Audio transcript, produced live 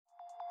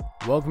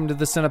Welcome to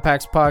the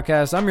Cinepax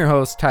Podcast. I'm your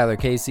host, Tyler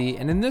Casey,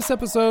 and in this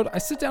episode, I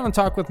sit down and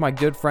talk with my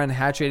good friend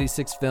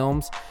Hatch86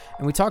 Films,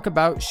 and we talk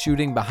about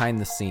shooting behind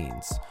the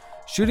scenes.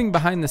 Shooting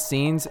behind the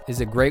scenes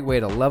is a great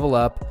way to level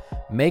up,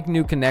 make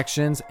new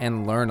connections,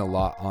 and learn a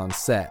lot on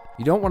set.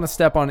 You don't want to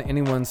step on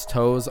anyone's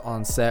toes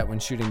on set when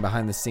shooting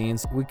behind the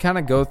scenes. We kind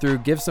of go through,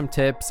 give some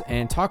tips,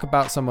 and talk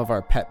about some of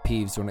our pet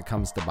peeves when it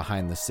comes to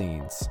behind the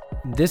scenes.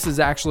 This is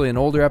actually an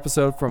older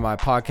episode from my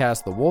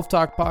podcast, the Wolf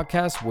Talk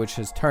Podcast, which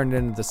has turned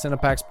into the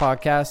Cinepax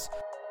Podcast.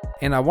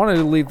 And I wanted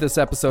to leave this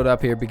episode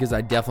up here because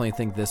I definitely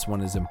think this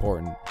one is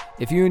important.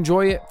 If you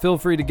enjoy it, feel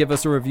free to give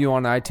us a review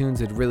on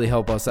iTunes. It'd really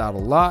help us out a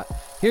lot.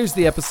 Here's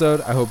the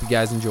episode. I hope you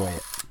guys enjoy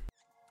it.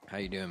 How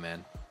you doing,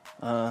 man?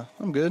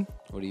 I'm good.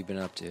 What have you been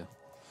up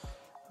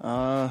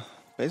to?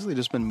 Basically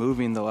just been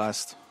moving the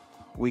last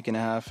week and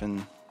a half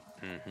and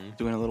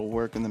doing a little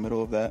work in the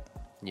middle of that.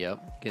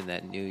 Yep, getting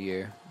that new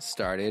year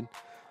started.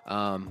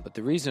 But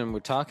the reason we're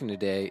talking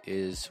today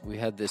is we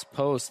had this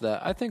post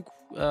that I think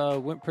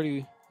went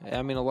pretty...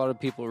 I mean, a lot of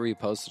people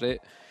reposted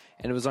it,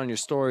 and it was on your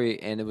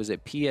story, and it was a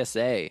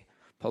PSA,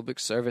 public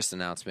service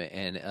announcement,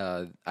 and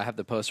I have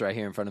the post right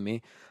here in front of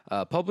me.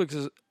 Public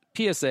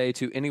PSA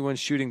to anyone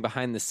shooting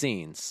behind the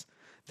scenes.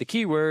 The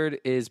key word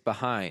is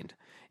behind.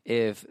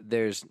 If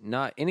there's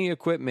not any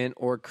equipment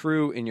or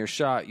crew in your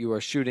shot, you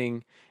are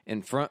shooting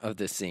in front of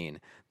the scene.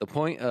 The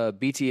point of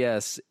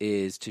BTS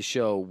is to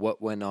show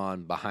what went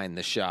on behind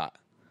the shot.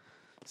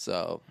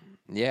 So,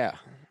 yeah.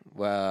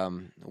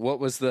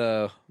 What was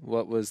the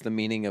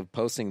meaning of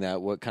posting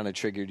that? What kind of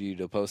triggered you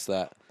to post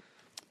that?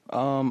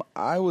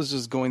 I was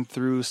just going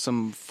through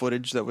some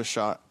footage that was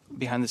shot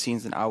behind the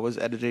scenes, and I was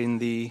editing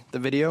the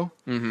video.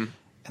 Mm-hmm.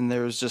 And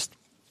there was just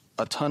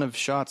a ton of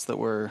shots that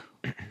were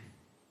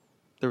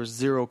there was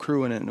zero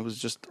crew in it, and it was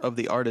just of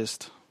the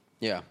artist.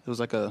 Yeah, it was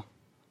like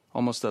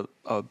almost a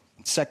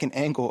second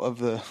angle of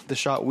the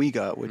shot we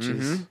got, which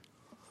is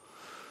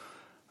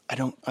I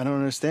don't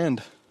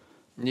understand.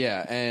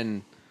 Yeah,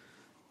 and.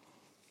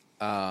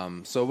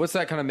 So what's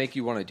that kind of make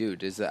you want to do?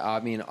 Does that, I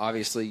mean,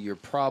 obviously you're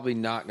probably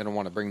not going to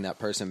want to bring that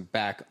person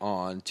back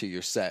on to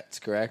your sets,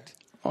 correct?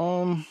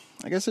 I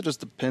guess it just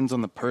depends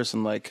on the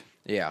person. Like,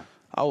 yeah,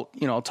 I'll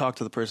talk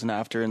to the person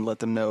after and let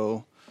them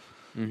know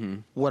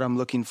what I'm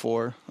looking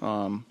for.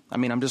 I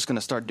mean, I'm just going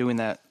to start doing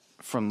that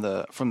from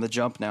the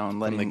jump now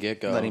and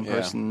letting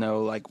person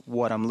know like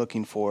what I'm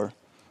looking for.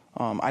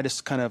 I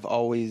just kind of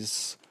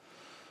always,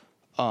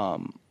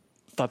 thought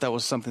that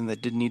was something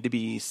that didn't need to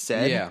be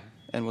said. Yeah.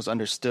 And was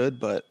understood,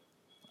 but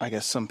I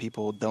guess some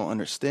people don't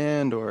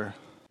understand or...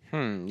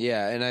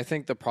 Yeah, and I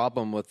think the big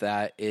problem with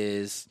that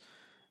is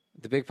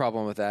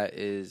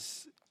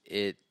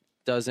it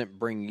doesn't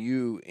bring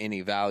you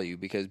any value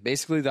because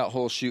basically that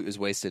whole shoot is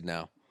wasted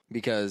now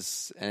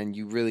and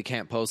you really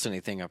can't post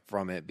anything up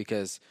from it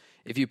because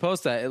if you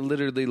post that, it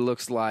literally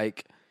looks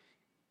like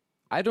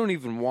I don't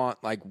even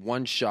want like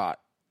one shot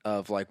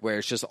of like where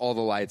it's just all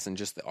the lights and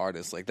just the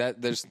artist like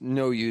that. There's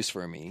no use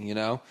for me, you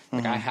know,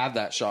 like I have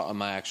that shot on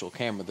my actual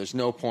camera. There's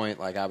no point.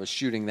 Like I was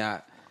shooting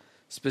that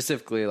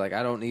specifically. Like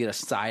I don't need a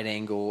side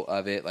angle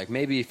of it. Like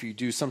maybe if you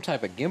do some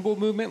type of gimbal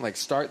movement, like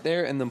start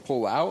there and then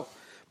pull out.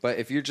 But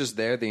if you're just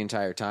there the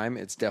entire time,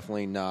 it's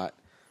definitely not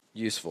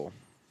useful.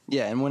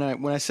 Yeah. And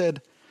when I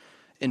said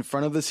in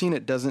front of the scene,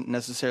 it doesn't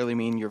necessarily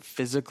mean you're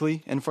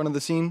physically in front of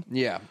the scene.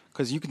 Yeah.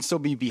 Cause you can still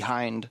be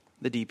behind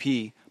the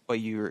DP, but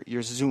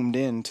you're zoomed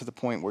in to the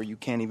point where you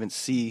can't even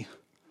see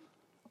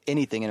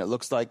anything, and it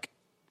looks like,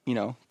 you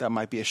know, that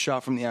might be a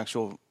shot from the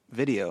actual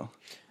video.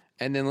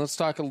 And then let's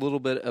talk a little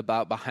bit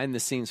about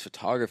behind-the-scenes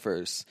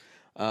photographers,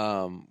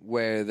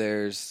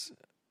 where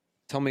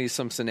tell me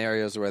some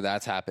scenarios where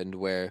that's happened,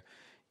 where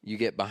you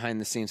get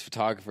behind-the-scenes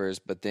photographers,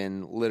 but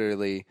then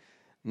literally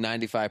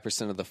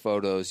 95% of the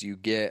photos you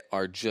get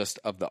are just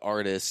of the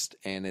artist,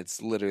 and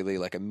it's literally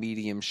like a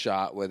medium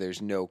shot where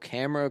there's no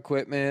camera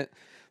equipment,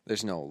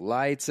 there's no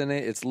lights in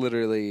it. It's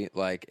literally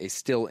like a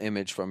still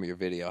image from your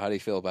video. How do you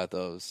feel about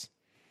those?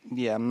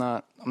 Yeah, I'm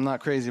not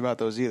crazy about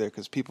those either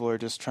because people are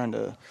just trying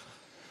to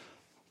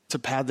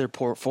pad their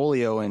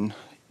portfolio and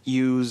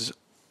use,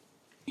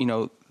 you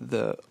know,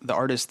 the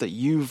artist that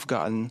you've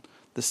gotten,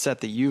 the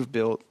set that you've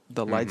built,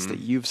 the lights that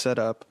you've set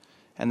up,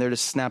 and they're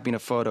just snapping a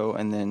photo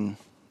and then,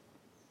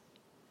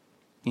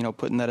 you know,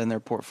 putting that in their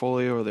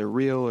portfolio or their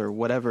reel or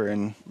whatever.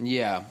 And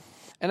yeah.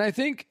 And I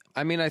think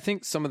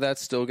some of that's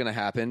still going to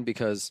happen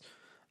because,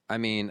 I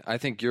mean, I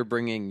think you're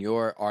bringing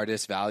your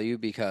artist value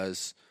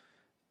because,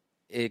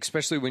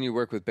 especially when you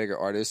work with bigger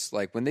artists,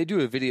 like when they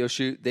do a video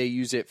shoot, they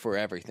use it for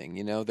everything,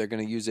 you know? They're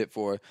going to use it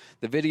for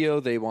the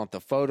video. They want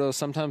the photo.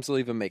 Sometimes they'll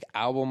even make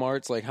album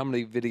arts. Like how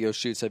many video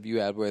shoots have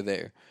you had where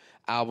their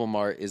album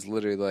art is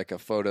literally like a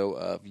photo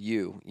of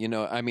you, you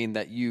know? I mean,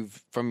 that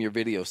you've from your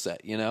video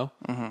set, you know?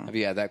 Have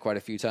you had that quite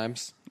a few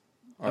times?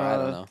 Or I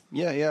don't know.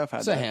 Yeah, I've had that.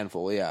 It's a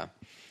handful, yeah.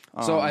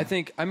 So I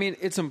think, I mean,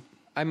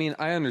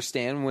 I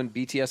understand when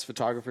BTS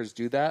photographers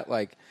do that,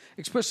 like,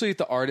 especially if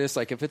the artist,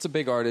 like, if it's a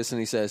big artist and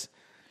he says,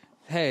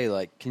 hey,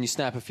 like, can you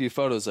snap a few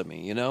photos of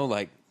me, you know?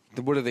 Like,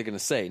 what are they going to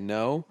say?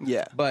 No?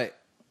 Yeah. But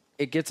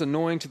it gets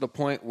annoying to the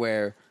point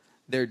where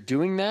they're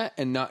doing that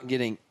and not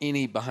getting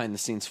any behind the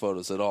scenes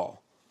photos at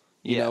all.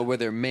 You know, where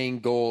their main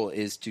goal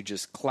is to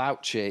just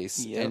clout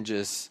chase and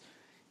just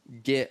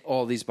get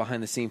all these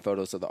behind the scene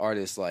photos of the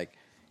artist. Like,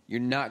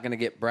 you're not going to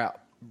get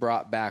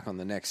brought back on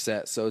the next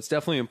set. So it's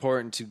definitely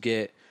important to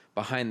get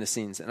behind the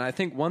scenes. And I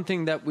think one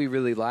thing that we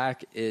really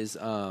lack is,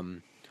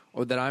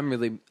 or that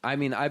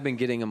I've been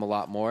getting them a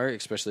lot more,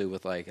 especially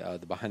with like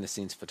the behind the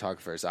scenes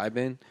photographers I've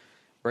been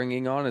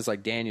bringing on, is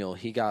like Daniel.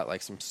 He got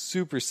like some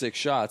super sick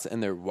shots,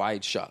 and they're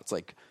wide shots,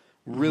 like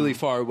really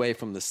far away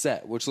from the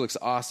set, which looks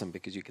awesome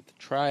because you get the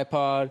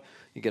tripod,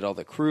 you get all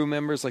the crew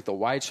members. Like, the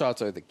wide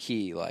shots are the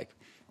key. Like,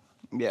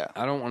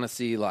 I don't want to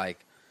see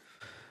like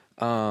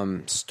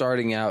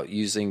starting out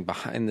using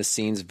behind the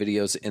scenes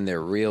videos in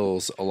their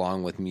reels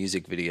along with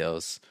music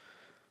videos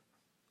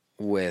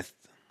with,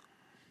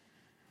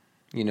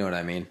 you know what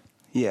I mean?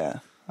 Yeah.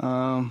 It's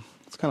kind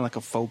of like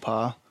a faux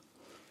pas.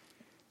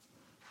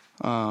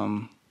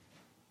 Trying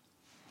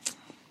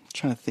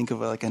to think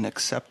of like an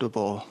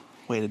acceptable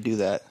way to do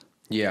that.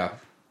 Yeah.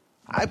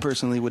 I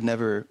personally would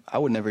never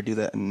do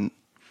that in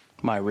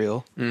my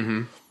reel.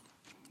 Mm-hmm.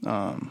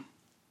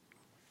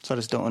 So I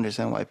just don't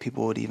understand why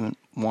people would even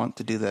want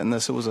to do that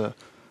unless it was a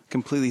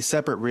completely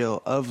separate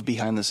reel of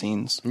behind the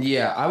scenes.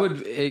 Yeah, I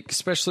would,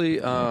 especially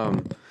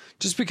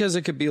just because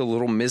it could be a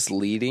little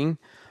misleading,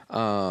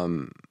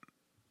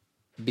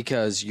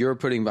 because you're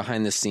putting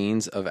behind the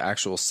scenes of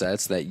actual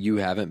sets that you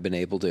haven't been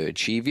able to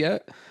achieve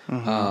yet.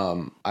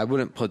 Mm-hmm. I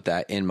wouldn't put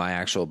that in my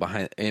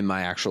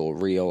actual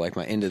reel, like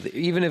my end of the,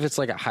 even if it's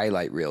like a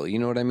highlight reel, you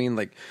know what I mean?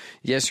 Like,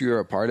 yes, you're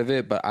a part of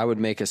it, but I would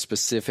make a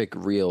specific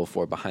reel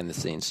for behind the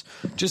scenes.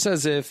 Just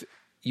as if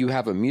you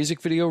have a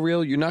music video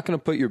reel, you're not going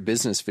to put your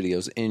business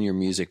videos in your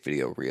music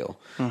video reel.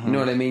 Mm-hmm. You know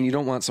what I mean? You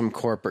don't want some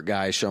corporate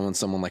guy showing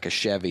someone like a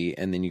Chevy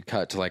and then you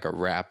cut to like a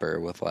rapper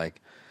with like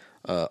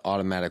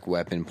automatic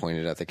weapon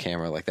pointed at the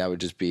camera. Like, that would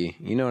just be,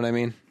 you know what I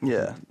mean?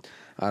 Yeah.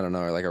 I don't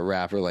know, or like a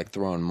rapper like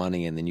throwing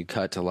money and then you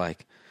cut to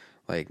like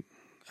I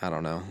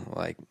don't know,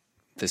 like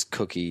this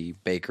cookie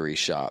bakery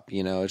shop,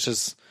 you know? It's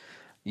just,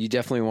 you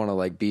definitely want to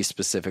like be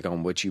specific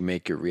on what you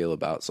make your reel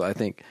about. So I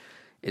think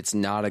it's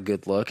not a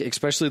good look,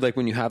 especially like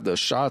when you have those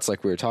shots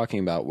like we were talking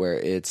about where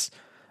it's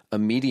a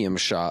medium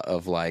shot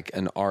of like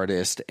an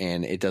artist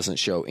and it doesn't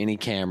show any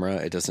camera,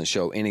 it doesn't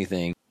show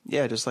anything.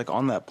 Yeah, just like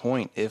on that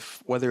point,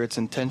 if whether it's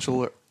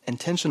intentional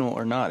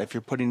or not, if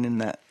you're putting in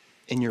that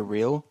in your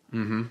reel,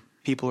 mm-hmm.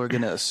 people are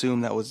going to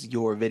assume that was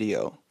your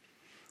video.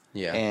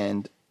 Yeah.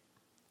 And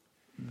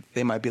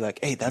they might be like,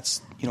 "Hey,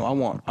 that's, you know, I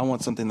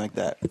want something like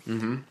that."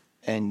 Mm-hmm.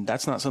 And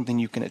that's not something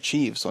you can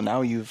achieve. So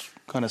now you've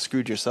kind of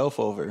screwed yourself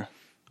over.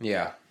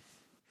 Yeah.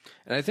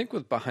 And I think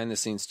with behind the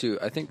scenes too,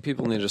 I think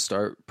people need to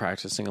start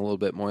practicing a little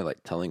bit more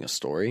like telling a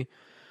story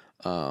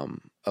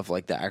of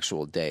like the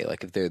actual day.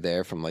 Like if they're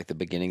there from like the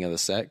beginning of the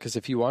set. Because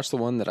if you watch the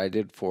one that I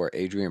did for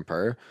Adrian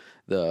Purr,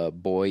 the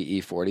Boy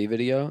E40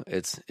 video,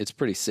 it's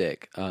pretty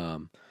sick.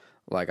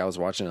 Like I was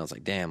watching, I was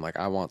like, damn, like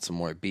I want some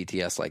more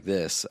BTS like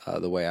this.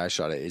 The way I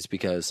shot it is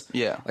because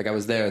like I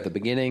was there at the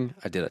beginning.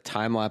 I did a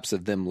time lapse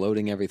of them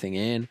loading everything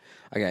in.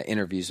 I got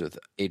interviews with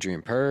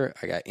Adrian Purr.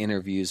 I got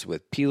interviews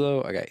with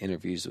Pilo. I got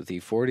interviews with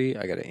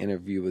E40. I got an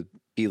interview with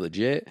Be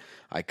Legit.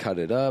 I cut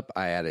it up.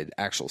 I added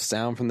actual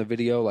sound from the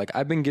video. Like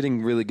I've been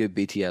getting really good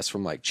BTS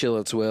from like Chill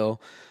It's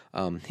Will.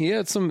 He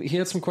had some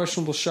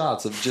questionable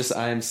shots of just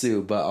I Am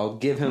Sue, but I'll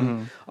give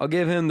him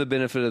the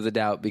benefit of the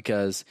doubt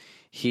because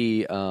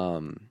he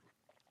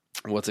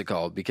what's it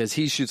called? Because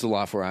he shoots a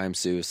lot for I Am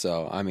Sue,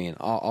 so I mean,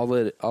 I'll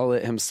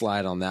let him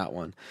slide on that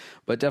one.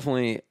 But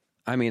definitely,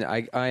 I mean,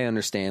 I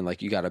understand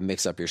like you got to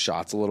mix up your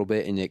shots a little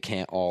bit, and it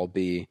can't all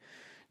be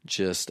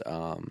just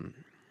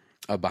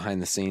a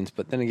behind the scenes.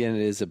 But then again,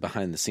 it is a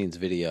behind the scenes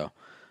video,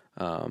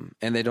 and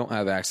they don't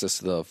have access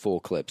to the full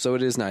clip, so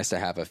it is nice to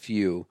have a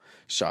few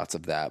shots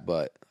of that.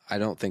 But I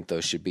don't think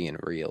those should be in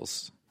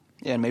reels.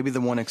 Yeah, and maybe the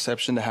one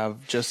exception to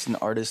have just an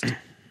artist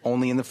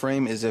only in the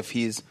frame is if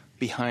he's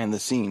behind the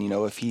scene, you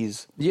know, if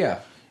he's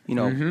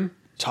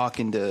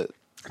talking to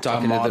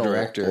the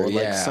director or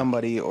like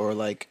somebody or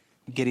like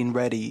getting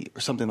ready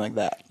or something like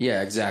that.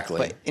 Yeah, exactly.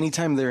 But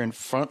anytime they're in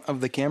front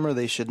of the camera,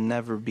 they should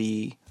never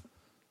be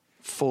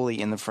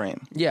fully in the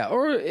frame. Yeah,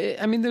 or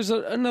I mean, there's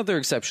another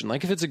exception.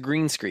 Like if it's a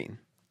green screen,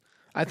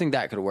 I think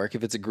that could work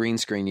if it's a green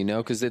screen, you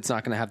know, because it's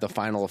not going to have the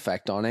final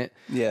effect on it.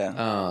 Yeah.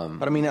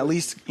 But I mean, at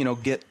least, you know,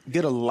 get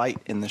a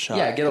light in the shot.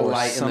 Yeah, get a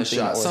light in the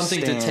shot.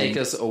 Something to take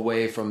us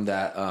away from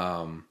that.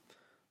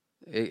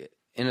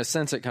 In a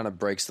sense, it kind of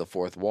breaks the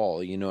fourth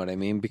wall. You know what I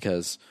mean?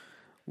 Because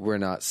we're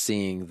not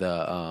seeing the.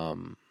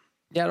 I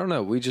don't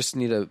know. We just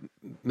need to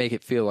make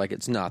it feel like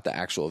it's not the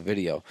actual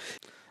video.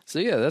 So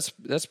yeah,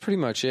 that's pretty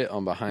much it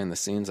on behind the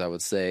scenes. I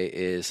would say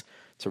is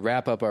to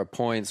wrap up our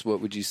points.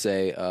 What would you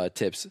say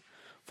tips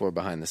for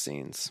behind the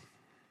scenes?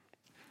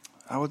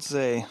 I would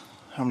say,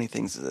 how many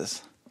things is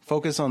this?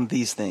 Focus on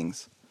these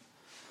things.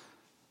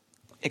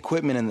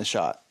 Equipment in the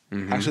shot.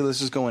 Mm-hmm. Actually, let's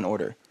just go in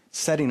order.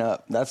 Setting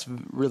up, that's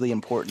really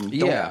important.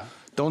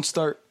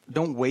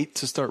 Don't wait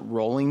to start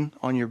rolling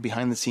on your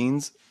behind the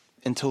scenes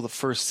until the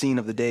first scene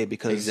of the day,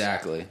 because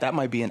that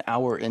might be an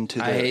hour into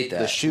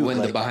the shoot. When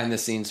the behind the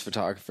scenes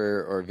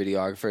photographer or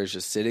videographer is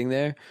just sitting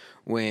there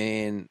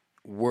when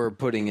we're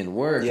putting in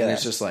work, and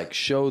it's just like,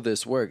 show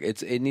this work.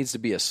 It needs to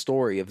be a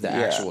story of the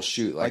actual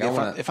shoot. Like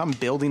if I'm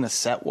building a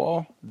set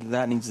wall,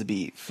 that needs to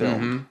be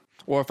filmed.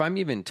 Or if I'm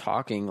even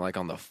talking like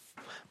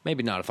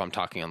maybe not if I'm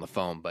talking on the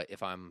phone, but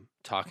if I'm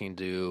talking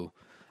to,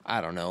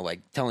 I don't know, like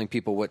telling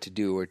people what to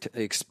do or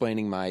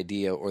explaining my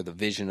idea or the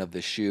vision of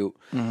the shoot,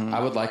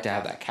 I would like to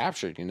have that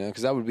captured,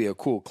 because that would be a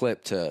cool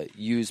clip to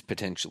use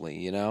potentially,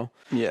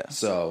 Yeah.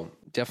 So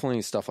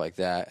definitely stuff like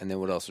that. And then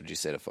what else would you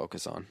say to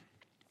focus on?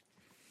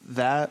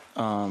 That,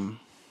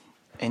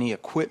 any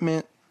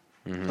equipment,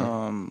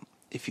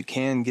 if you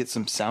can get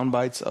some sound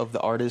bites of the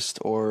artist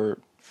or,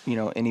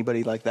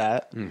 anybody like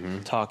that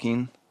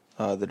talking,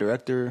 the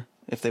director,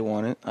 if they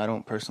want it. I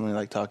don't personally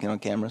like talking on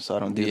camera, so I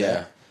don't do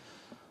that.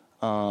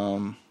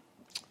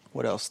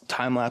 What else?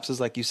 Time lapses,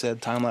 like you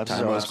said. Time lapses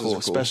are always cool,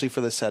 especially for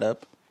the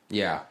setup.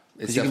 Yeah,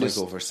 it's definitely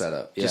cool for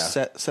setup. Yeah, just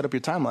set up your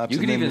time lapse. You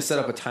can even set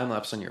up a time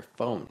lapse on your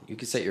phone. You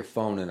can set your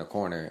phone in a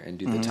corner and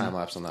do the time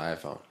lapse on the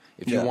iPhone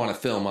if you want to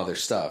film other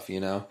stuff.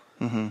 Yeah,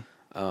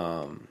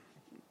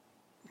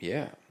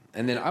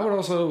 and then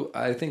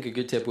I think a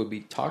good tip would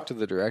be talk to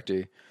the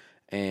director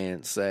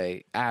and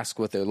ask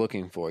what they're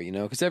looking for.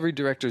 Because every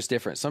director is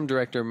different. Some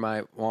director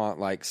might want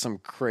like some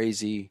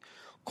crazy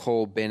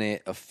Cole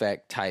Bennett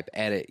effect type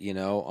edit,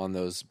 on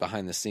those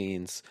behind the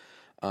scenes.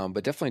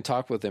 But definitely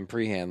talk with them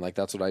prehand. Like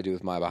that's what I do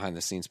with my behind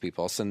the scenes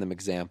people. I'll send them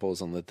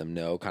examples and let them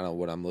know kind of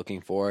what I'm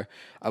looking for.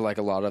 I like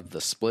a lot of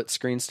the split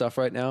screen stuff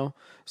right now.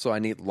 So I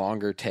need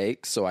longer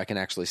takes so I can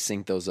actually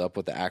sync those up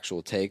with the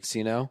actual takes,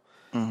 I don't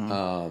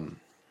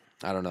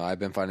know. I've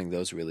been finding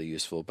those really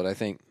useful, but I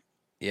think,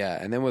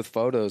 and then with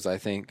photos, I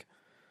think,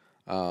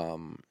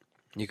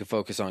 you can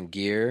focus on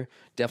gear.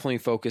 Definitely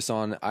focus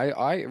on.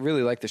 I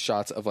really like the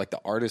shots of like the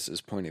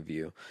artist's point of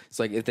view. It's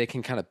like if they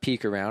can kind of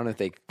peek around, if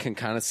they can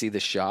kind of see the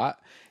shot,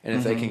 and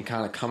if they can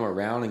kind of come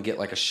around and get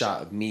like a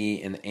shot of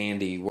me and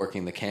Andy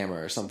working the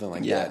camera or something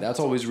like that. That's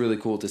always really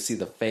cool to see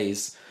the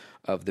face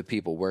of the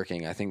people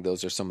working. I think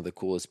those are some of the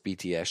coolest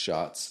BTS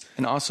shots.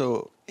 And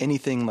also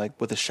anything like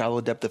with a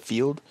shallow depth of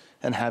field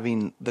and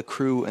having the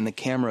crew and the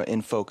camera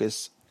in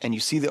focus, and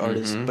you see the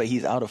artist, but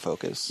he's out of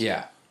focus.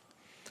 Yeah.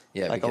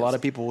 Yeah, like a lot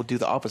of people will do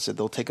the opposite.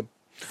 They'll take a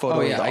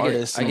photo of the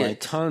artist. I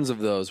get tons of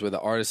those where the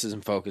artist is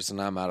in focus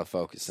and I'm out of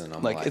focus, and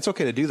I'm like, it's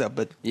okay to do that,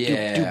 but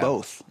do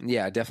both.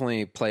 Yeah,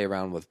 definitely play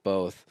around with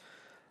both,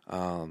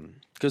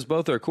 because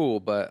both are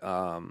cool. But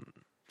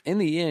in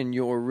the end,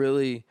 you're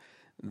really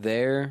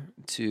there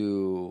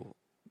to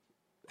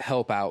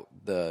help out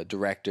the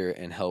director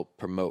and help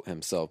promote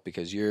himself,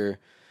 because you're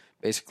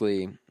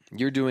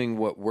doing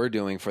what we're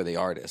doing for the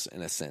artist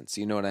in a sense.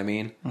 You know what I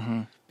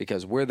mean?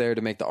 Because we're there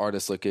to make the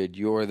artist look good.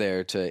 You're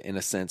there to, in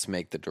a sense,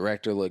 make the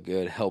director look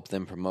good, help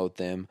them promote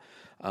them.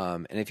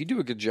 And if you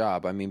do a good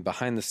job,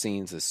 behind the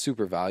scenes is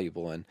super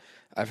valuable. And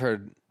I've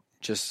heard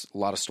just a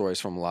lot of stories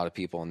from a lot of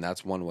people, and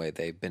that's one way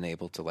they've been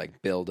able to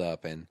like build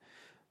up and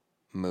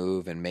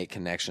move and make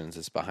connections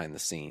is behind the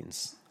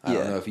scenes. I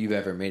don't know if you've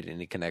ever made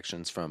any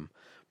connections from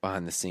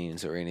behind the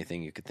scenes or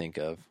anything you could think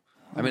of.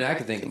 I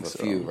could think of a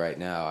few right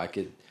now.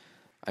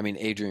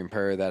 Adrian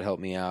Purr, that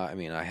helped me out.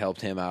 I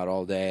helped him out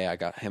all day. I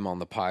got him on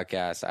the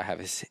podcast. I have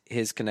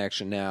his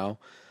connection now.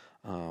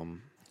 And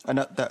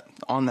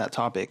on that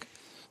topic,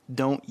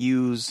 don't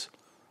use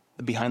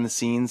the behind the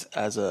scenes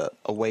as a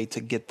way to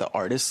get the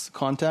artist's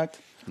contact.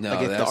 No,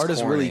 like if that's the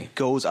artist corny. really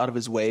goes out of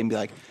his way and be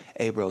like,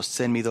 hey, bro,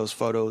 send me those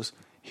photos.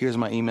 Here's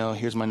my email.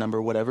 Here's my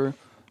number, whatever.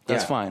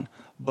 That's fine.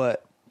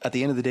 But at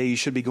the end of the day, you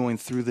should be going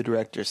through the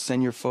director.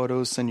 Send your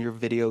photos, send your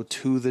video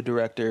to the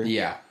director.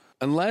 Yeah.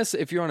 Unless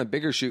if you're on a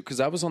bigger shoot,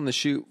 because I was on the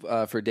shoot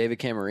for David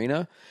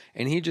Camarena,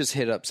 and he just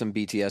hit up some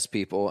BTS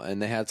people,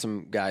 and they had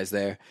some guys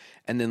there,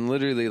 and then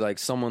literally like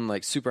someone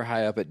like super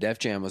high up at Def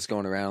Jam was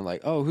going around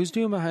like, oh, who's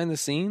doing behind the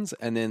scenes?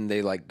 And then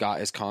they like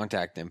got his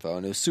contact info,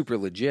 and it was super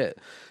legit.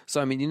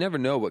 So you never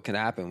know what can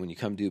happen when you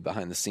come do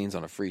behind the scenes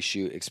on a free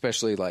shoot,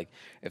 especially like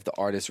if the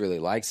artist really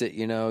likes it.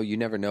 You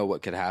never know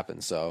what could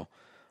happen. So,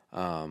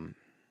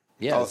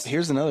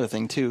 here's another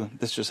thing too.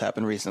 This just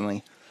happened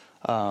recently.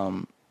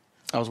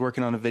 I was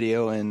working on a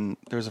video, and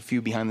there's a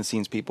few behind the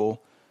scenes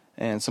people,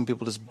 and some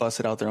people just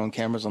busted out their own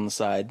cameras on the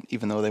side,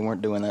 even though they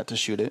weren't doing that to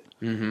shoot it,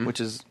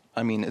 which is,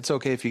 it's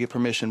okay if you get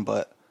permission,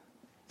 but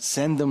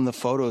send them the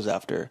photos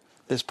after.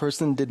 This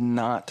person did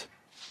not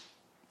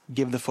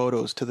give the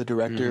photos to the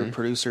director,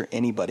 producer,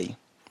 anybody.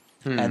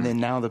 And then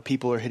now the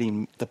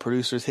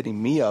producers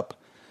hitting me up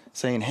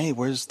saying, hey,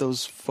 where's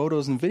those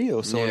photos and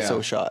videos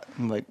so-and-so shot?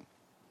 I'm like,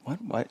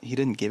 What? He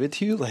didn't give it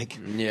to you?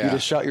 You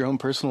just shot your own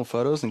personal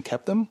photos and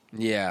kept them?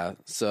 Yeah.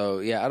 So,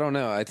 I don't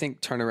know. I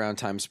think turnaround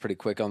time's pretty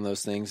quick on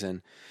those things.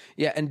 And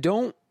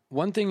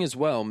one thing as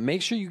well,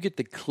 make sure you get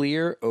the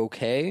clear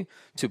okay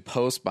to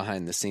post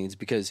behind the scenes,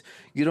 because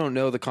you don't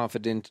know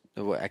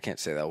I can't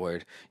say that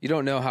word. You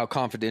don't know how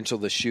confidential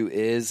the shoot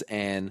is,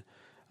 and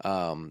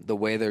the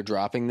way they're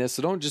dropping this.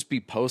 So don't just be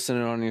posting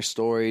it on your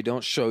story.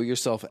 Don't show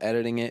yourself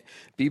editing it.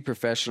 Be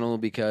professional,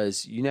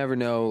 because you never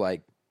know,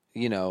 like,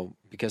 you know,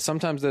 because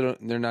sometimes they're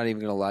not even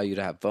going to allow you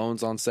to have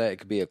phones on set. It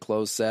could be a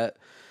closed set.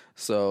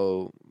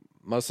 So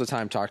most of the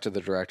time, talk to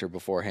the director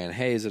beforehand.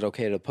 Hey, is it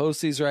okay to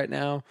post these right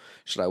now?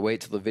 Should I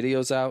wait till the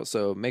video's out?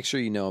 So make sure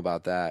you know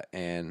about that.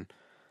 And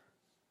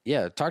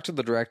yeah, talk to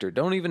the director.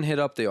 Don't even hit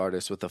up the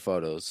artist with the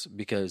photos,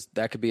 because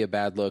that could be a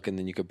bad look, and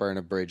then you could burn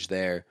a bridge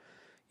there,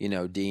 you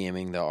know,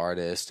 DMing the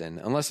artist. And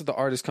unless the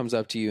artist comes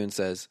up to you and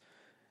says,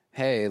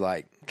 hey,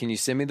 like, can you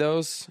send me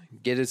those?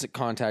 Get his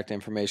contact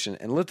information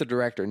and let the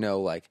director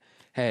know, like,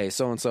 hey,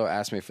 so-and-so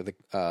asked me for the,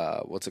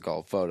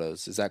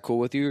 photos. Is that cool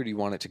with you, or do you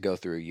want it to go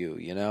through you,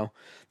 you know?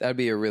 That'd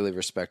be a really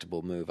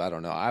respectable move. I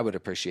don't know. I would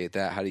appreciate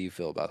that. How do you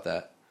feel about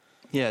that?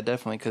 Yeah,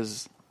 definitely,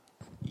 because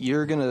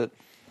you're going to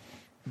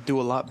do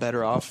a lot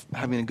better off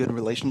having a good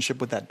relationship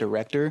with that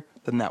director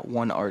than that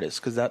one artist,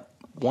 because that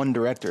one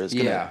director is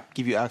going to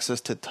give you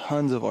access to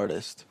tons of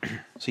artists.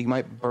 So you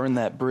might burn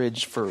that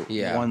bridge for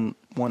one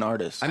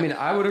artist. I mean,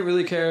 I wouldn't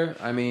really care.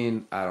 I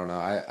mean, I don't know.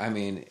 I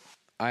mean,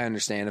 I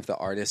understand if the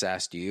artist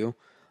asked you.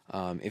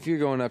 If you're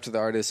going up to the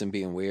artist and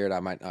being weird, I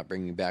might not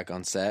bring you back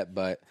on set.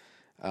 But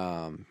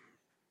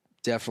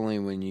definitely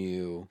when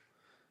you,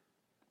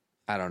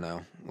 I don't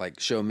know, like,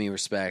 show me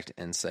respect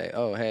and say,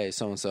 oh, hey,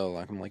 so-and-so,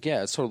 like, I'm like,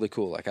 yeah, it's totally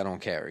cool. Like, I don't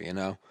care, you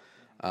know?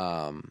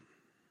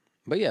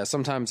 But yeah,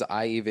 sometimes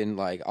I'll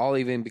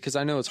even, because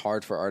I know it's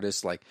hard for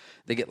artists, like,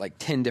 they get like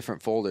 10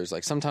 different folders.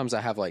 Like, sometimes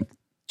I have like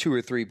 2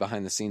 or 3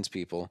 behind the scenes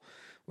people,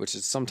 which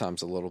is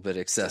sometimes a little bit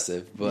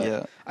excessive.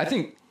 But I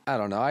think, I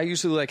don't know, I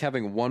usually like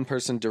having one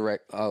person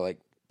direct, like,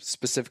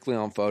 specifically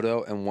on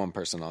photo, and one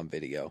person on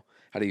video.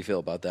 How do you feel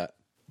about that?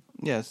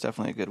 Yeah, it's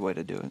definitely a good way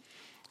to do it.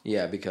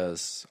 Yeah,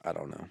 because, I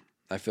don't know,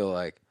 I feel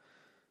like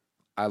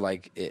I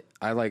like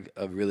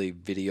a really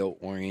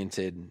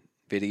video-oriented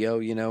video,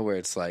 you know, where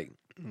it's like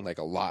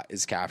a lot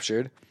is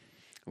captured,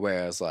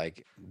 whereas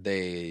like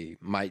they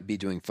might be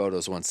doing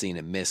photos one scene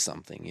and miss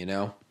something, you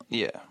know?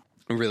 Yeah.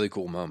 A really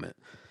cool moment.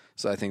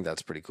 So I think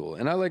that's pretty cool.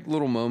 And I like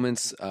little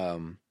moments.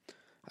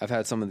 I've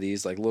had some of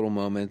these like little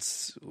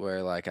moments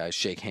where like I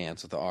shake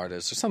hands with the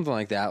artist or something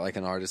like that. Like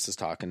an artist is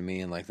talking to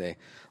me and like they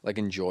like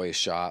enjoy a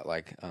shot.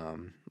 Like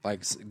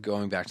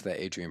going back to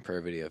that Adrian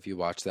Purr video, if you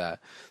watch that,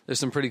 there's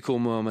some pretty cool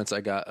moments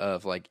I got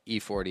of like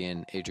E40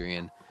 and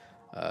Adrian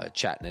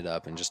chatting it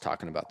up and just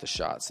talking about the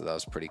shot. So that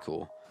was pretty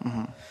cool.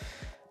 Mm-hmm.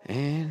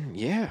 And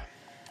yeah,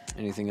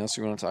 anything else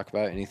you want to talk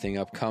about? Anything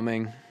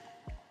upcoming?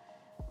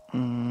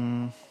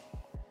 No.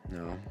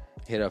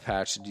 Hit up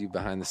Hatch to do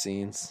behind the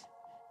scenes.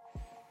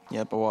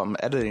 Yeah, but I'm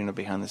editing a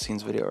behind the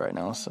scenes video right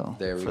now. So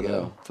there we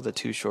go. For the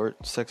 2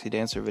 short sexy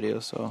dancer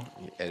videos. So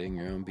you're editing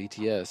your own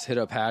BTS. Hit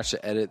up Hatch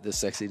to edit the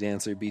sexy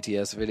dancer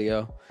BTS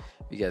video.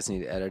 If you guys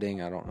need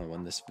editing, I don't know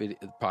when this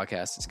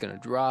podcast is going to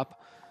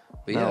drop.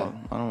 But no,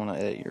 I don't want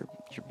to edit your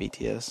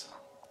BTS.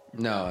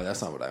 No,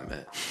 that's not what I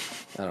meant.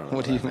 I don't know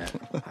what do you meant.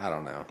 I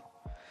don't know.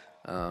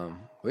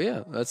 But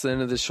yeah, that's the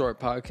end of this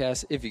short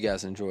podcast. If you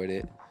guys enjoyed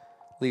it,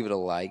 leave it a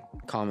like,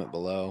 comment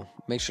below.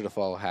 Make sure to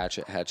follow Hatch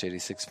at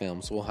Hatch86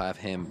 Films. We'll have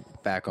him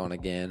back on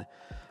again.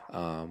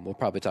 We'll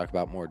probably talk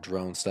about more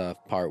drone stuff,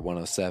 part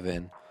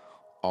 107,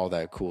 all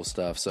that cool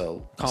stuff.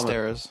 So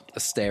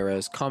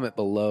Asteras. Comment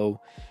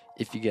below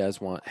if you guys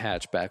want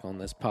Hatch back on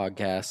this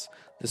podcast.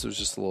 This was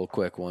just a little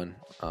quick one.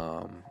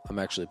 I'm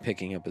actually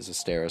picking up his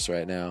Asteras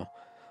right now.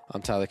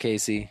 I'm Tyler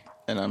Casey.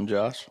 And I'm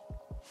Josh.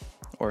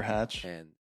 Or Hatch. And